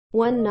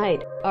One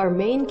night, our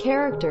main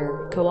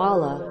character,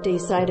 Koala,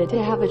 decided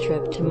to have a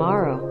trip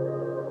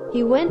tomorrow.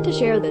 He went to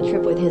share the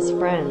trip with his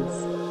friends.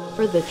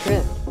 For the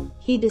trip,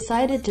 he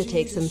decided to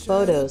take some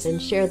photos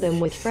and share them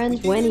with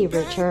friends when he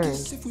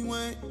returned.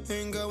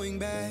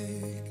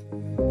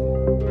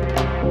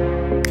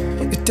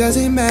 It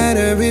doesn't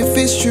matter if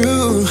it's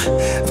true.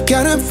 I've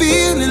got a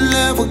feeling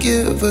love will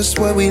give us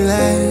what we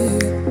lack.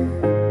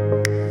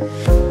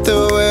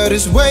 The world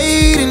is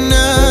waiting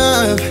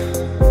up.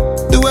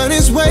 The world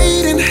is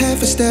waiting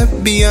half a step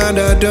beyond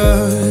our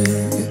door,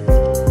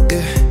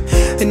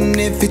 yeah. And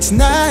if it's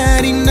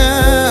not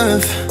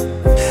enough,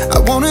 I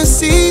wanna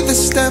see the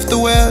stuff the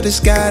world has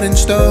got in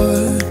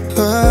store.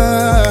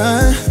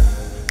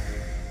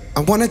 I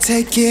wanna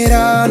take it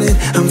all in,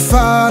 I'm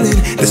falling.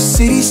 The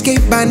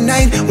cityscape by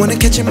night, wanna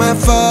catch in my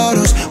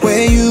photos.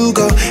 Where you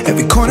go,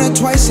 every corner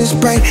twice as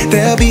bright.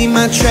 They'll be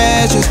my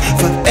treasures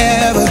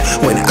forever.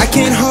 When I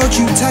can't hold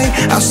you tight,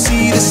 I'll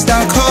see the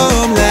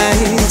Stockholm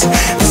lights.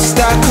 The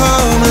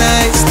Stockholm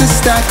lights, the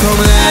Stockholm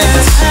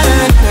lights.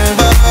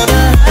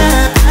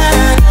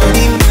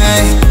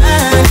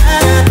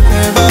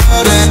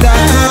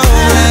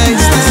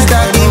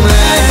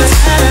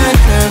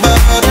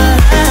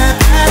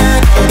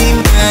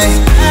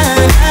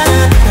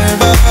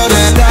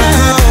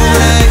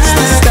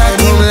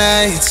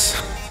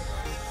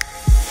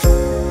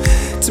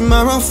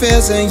 Tomorrow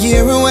feels a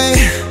year away,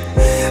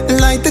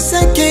 like the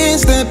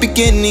seconds, the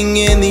beginning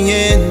and the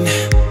end.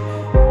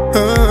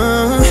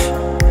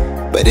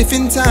 But if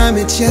in time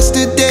it's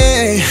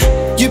yesterday,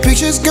 your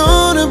picture's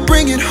gonna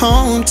bring it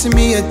home to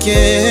me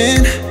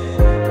again.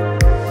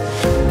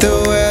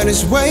 The world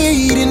is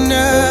waiting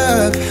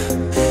up.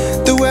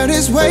 The world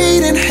is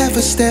waiting half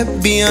a step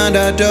beyond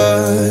our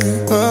door.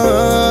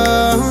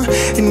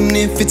 And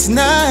if it's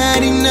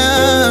not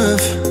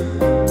enough,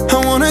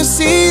 I wanna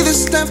see the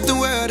stuff the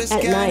world has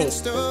got in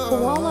store. At night,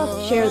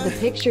 Koala shared the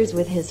pictures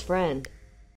with his friend.